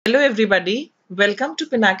Hello everybody, welcome to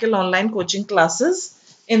Pinnacle Online Coaching Classes.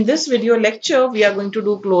 In this video lecture, we are going to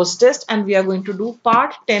do Cloze Test and we are going to do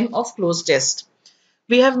part 10 of Cloze Test.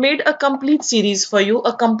 We have made a complete series for you,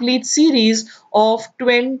 a complete series of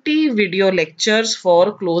 20 video lectures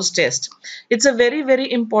for Cloze Test. It's a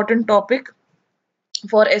very important topic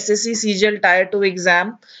for SSC CGL Tier 2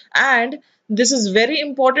 exam, and this is very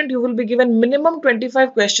important. You will be given minimum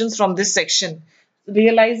 25 questions from this section.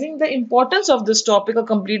 Realizing the importance of this topic, a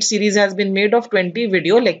complete series has been made of 20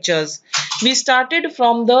 video lectures. We started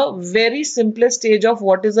from the very simplest stage of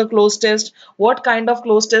what is a cloze test, what kind of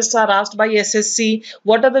cloze tests are asked by SSC,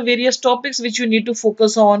 what are the various topics which you need to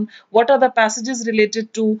focus on, what are the passages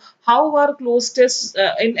related to, how are cloze tests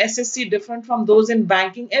in SSC different from those in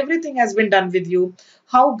banking. Everything has been done with you.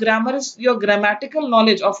 How your grammatical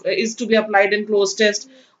knowledge is to be applied in cloze test,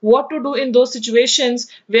 what to do in those situations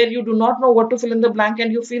where you do not know what to fill in the blank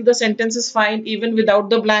and you feel the sentence is fine even without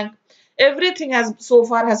the blank. Everything has so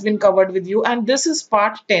far has been covered with you, and this is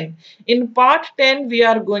part 10. In part 10 we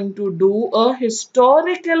are going to do a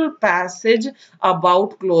historical passage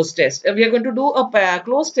about cloze test. We are going to do a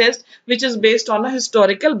cloze test which is based on a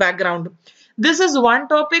historical background. This is one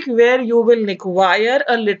topic where you will require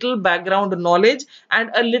a little background knowledge, and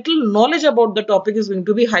a little knowledge about the topic is going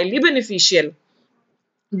to be highly beneficial.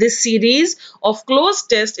 This series of cloze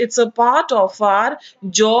test, it's a part of our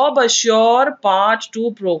JobAssure Part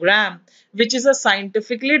 2 program, which is a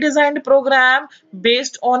scientifically designed program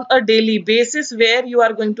based on a daily basis where you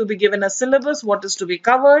are going to be given a syllabus, what is to be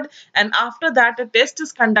covered, and after that a test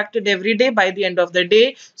is conducted every day by the end of the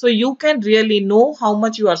day, so you can really know how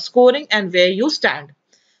much you are scoring and where you stand.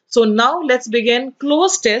 So now let's begin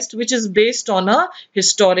cloze test, which is based on a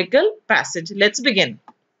historical passage. Let's begin.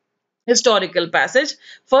 Historical passage.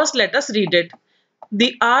 First, let us read it.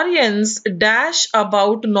 The Aryans dash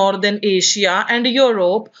about northern Asia and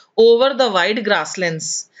Europe over the wide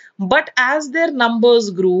grasslands. But as their numbers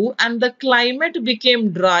grew and the climate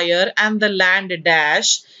became drier and the land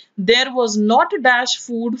dash, there was not dash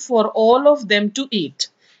food for all of them to eat.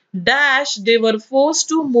 Dash, they were forced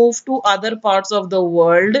to move to other parts of the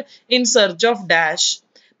world in search of dash.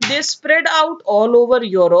 They spread out all over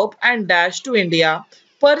Europe and dash to India,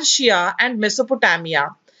 Persia and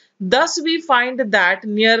Mesopotamia. Thus we find that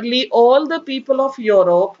nearly all the people of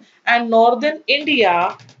Europe and northern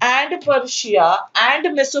India and Persia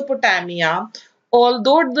and Mesopotamia,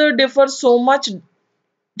 although they differ so much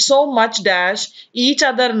dash each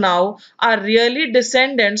other now, are really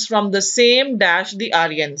descendants from the same dash, the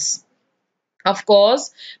Aryans. Of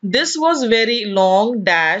course, this was very long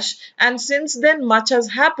dash, and since then much has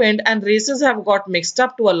happened and races have got mixed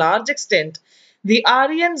up to a large extent. The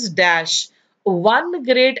Aryans dash, one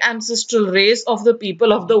great ancestral race of the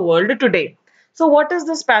people of the world today. So what is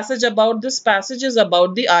this passage about? This passage is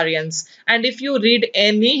about the Aryans. And if you read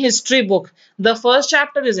any history book, the first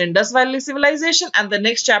chapter is Indus Valley Civilization and the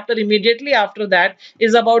next chapter immediately after that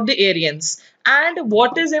is about the Aryans. And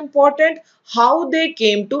what is important? How they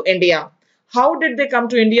came to India. How did they come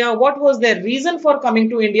to India? What was their reason for coming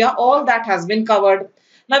to India? All that has been covered.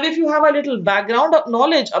 Now, if you have a little background of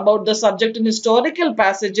knowledge about the subject in historical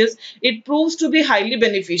passages, it proves to be highly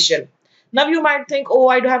beneficial. Now, you might think, oh,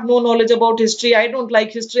 I have no knowledge about history. I don't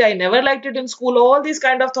like history. I never liked it in school. All these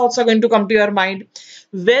kind of thoughts are going to come to your mind.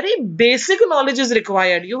 Very basic knowledge is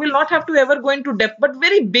required. You will not have to ever go into depth, but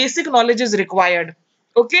very basic knowledge is required.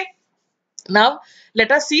 Okay. Now, let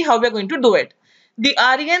us see how we are going to do it. The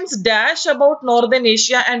Aryans dash about northern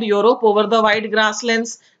Asia and Europe over the wide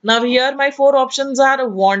grasslands. Now here my four options are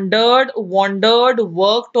wandered,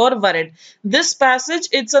 worked or worried. This passage,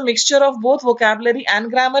 it's a mixture of both vocabulary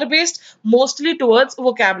and grammar based, mostly towards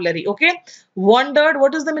vocabulary. Okay. Wandered,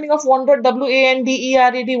 what is the meaning of wandered?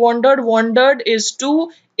 W-A-N-D-E-R-E-D. Wandered is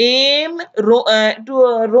to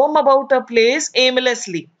roam about a place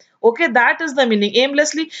aimlessly. Okay, that is the meaning.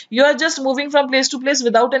 Aimlessly, you are just moving from place to place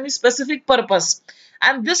without any specific purpose.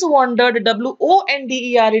 And this wandered,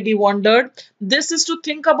 W-O-N-D-E-R-E-D, wandered, this is to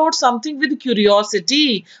think about something with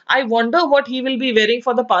curiosity. I wonder what he will be wearing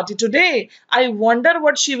for the party today. I wonder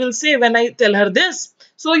what she will say when I tell her this.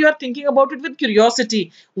 So you are thinking about it with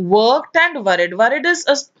curiosity. Worked and worried. Worried is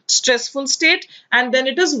a stressful state and then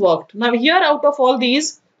it is worked. Now here out of all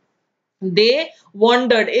these, they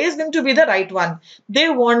wandered is going to be the right one.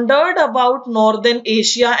 They wandered about northern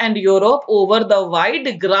Asia and Europe over the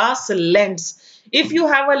wide grasslands. If you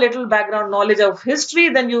have a little background knowledge of history,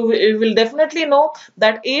 then you will definitely know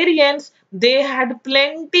that Aryans, they had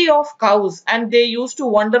plenty of cows and they used to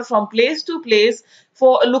wander from place to place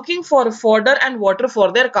for looking for fodder and water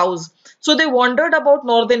for their cows. So they wandered about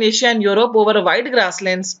northern Asia and Europe over wide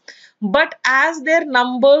grasslands. But as their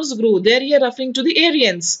numbers grew, there you are referring to the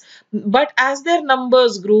Aryans. But as their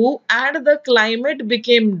numbers grew and the climate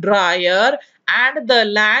became drier and the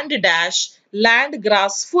land dash, land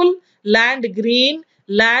grassful, land green,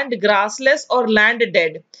 land grassless or land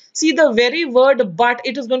dead. See the very word but,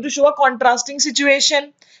 it is going to show a contrasting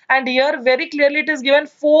situation. And here very clearly it is given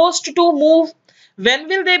forced to move. When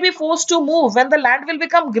will they be forced to move? When the land will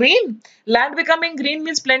become green. Land becoming green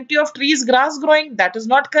means plenty of trees, grass growing. That is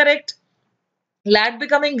not correct. Land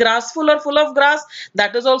becoming grassful or full of grass,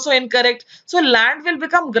 that is also incorrect. So land will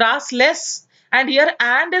become grassless. And here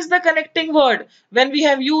and is the connecting word. When we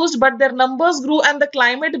have used but their numbers grew and the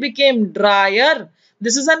climate became drier.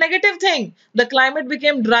 This is a negative thing. The climate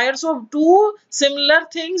became drier. So two similar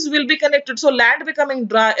things will be connected. So land becoming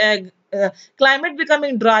dry, climate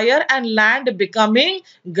becoming drier and land becoming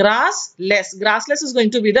grassless. Grassless is going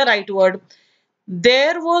to be the right word.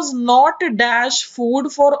 There was not dash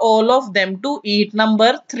food for all of them to eat.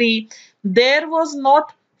 Number 3. There was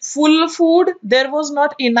not full food. There was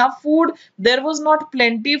not enough food. There was not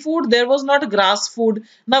plenty food. There was not grass food.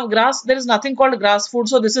 Now grass, there is nothing called grass food.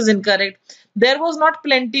 So this is incorrect. There was not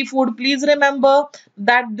plenty food. Please remember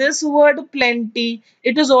that this word plenty,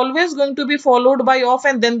 it is always going to be followed by of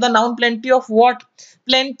and then the noun plenty of what?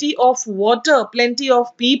 Plenty of water, plenty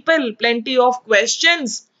of people, plenty of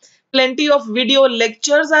questions. Plenty of video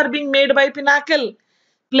lectures are being made by Pinnacle.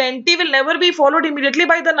 Plenty will never be followed immediately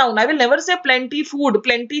by the noun. I will never say plenty food,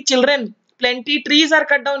 plenty children, plenty trees are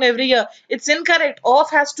cut down every year. It's incorrect. Of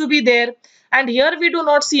has to be there. And here we do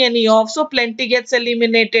not see any of. So plenty gets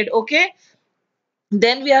eliminated. Okay.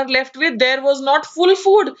 Then we are left with there was not full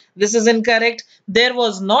food. This is incorrect. There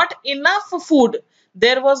was not enough food.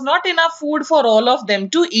 There was not enough food for all of them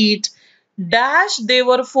to eat. Dash, they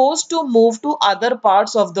were forced to move to other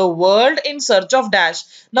parts of the world in search of dash.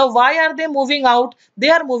 Now why are they moving out? They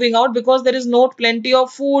are moving out because there is not plenty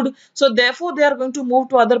of food. So therefore they are going to move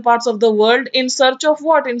to other parts of the world in search of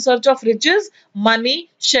what? In search of riches, money,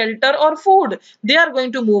 shelter or food. They are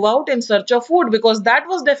going to move out in search of food because that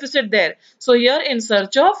was deficit there. So here in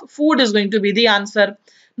search of food is going to be the answer.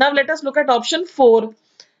 Now let us look at option 4.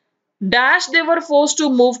 Dash, they were forced to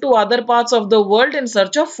move to other parts of the world in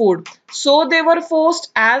search of food. So they were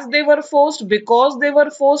forced, as they were forced, because they were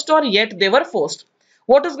forced or yet they were forced.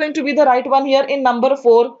 What is going to be the right one here in number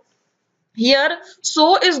 4? Here,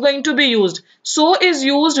 so is going to be used. So is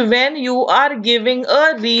used when you are giving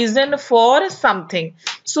a reason for something.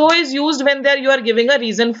 So is used when there you are giving a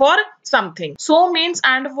reason for something. So means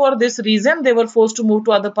and for this reason they were forced to move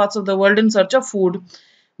to other parts of the world in search of food.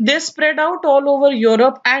 They spread out all over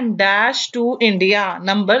Europe and dash to India.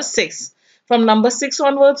 Number 6. From number 6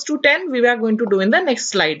 onwards to 10, we are going to do in the next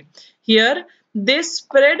slide. Here, they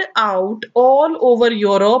spread out all over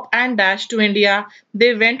Europe and dash to India.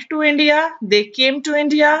 They went to India, they came to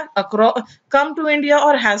India, come to India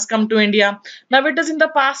or has come to India. Now it is in the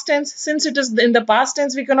past tense. Since it is in the past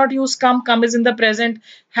tense, we cannot use come. Come is in the present.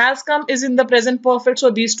 Has come is in the present perfect.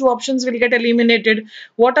 So these two options will get eliminated.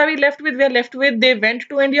 What are we left with? We are left with they went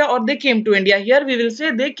to India or they came to India. Here we will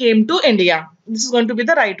say they came to India. This is going to be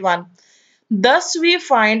the right one. Thus, we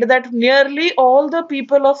find that nearly all the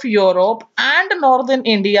people of Europe and northern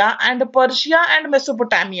India and Persia and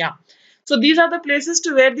Mesopotamia. So these are the places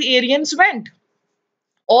to where the Aryans went.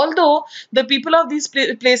 Although the people of these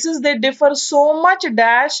places, they differ so much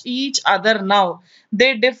dash each other now.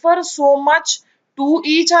 They differ so much to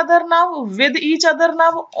each other now, with each other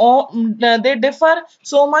now, they differ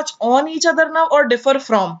so much on each other now or differ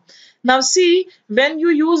from. Now see, when you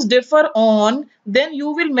use differ on, then you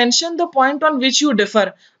will mention the point on which you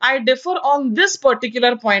differ. I differ on this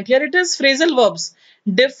particular point. Here it is phrasal verbs.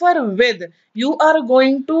 Differ with. You are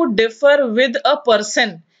going to differ with a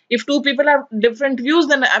person. If two people have different views,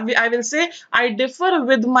 then I will say, I differ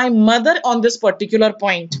with my mother on this particular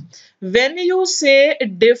point. When you say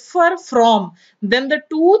differ from, then the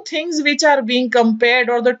two things which are being compared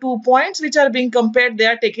or the 2 points which are being compared, they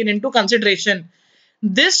are taken into consideration.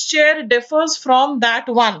 This chair differs from that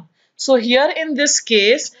one. So here in this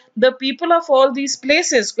case, the people of all these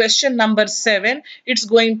places, question number 7, it's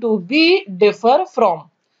going to be differ from.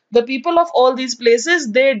 The people of all these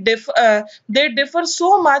places, they differ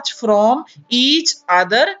so much from each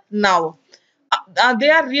other now. They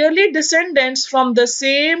are really descendants from the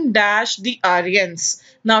same dash the Aryans.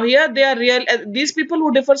 Now here they are real, these people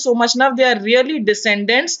who differ so much now, they are really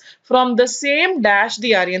descendants from the same dash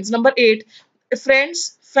the Aryans. Number 8,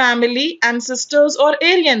 friends, family, ancestors or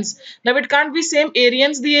Aryans. Now it can't be same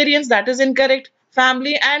Aryans the Aryans, that is incorrect.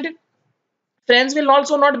 Family and Friends will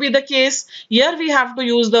also not be the case. Here we have to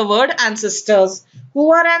use the word ancestors.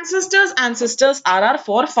 Who are ancestors? Ancestors are our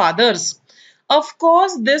forefathers. Of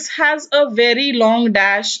course, this has a very long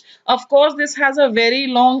dash. Of course, this has a very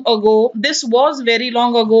long ago. This was very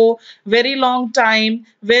long ago, very long time,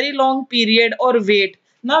 very long period or wait.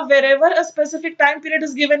 Now, wherever a specific time period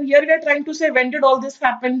is given, here we are trying to say when did all this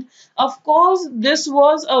happen. Of course, this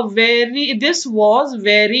was very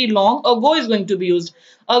long ago is going to be used.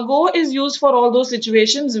 Ago is used for all those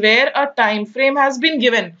situations where a time frame has been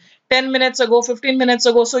given. 10 minutes ago, 15 minutes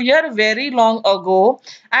ago. So here very long ago.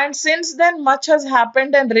 And since then much has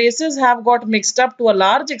happened and races have got mixed up to a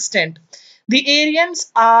large extent. The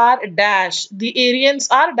Aryans are dash. The Aryans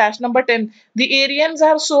are dash number 10. The Aryans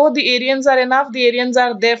are so, the Aryans are enough, the Aryans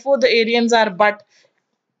are therefore, the Aryans are but.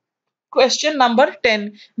 Question number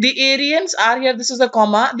 10. The Aryans are here, this is a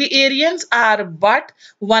comma. The Aryans are but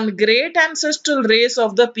one great ancestral race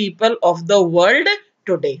of the people of the world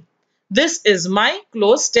today. This is my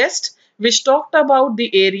close test which talked about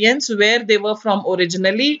the Aryans, where they were from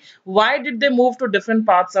originally, why did they move to different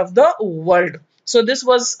parts of the world. So this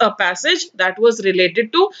was a passage that was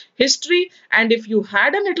related to history, and if you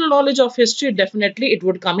had a little knowledge of history, definitely it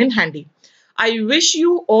would come in handy. I wish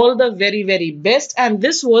you all the very, very best. And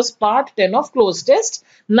this was part 10 of closed test.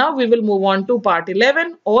 Now we will move on to part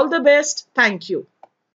 11. All the best. Thank you.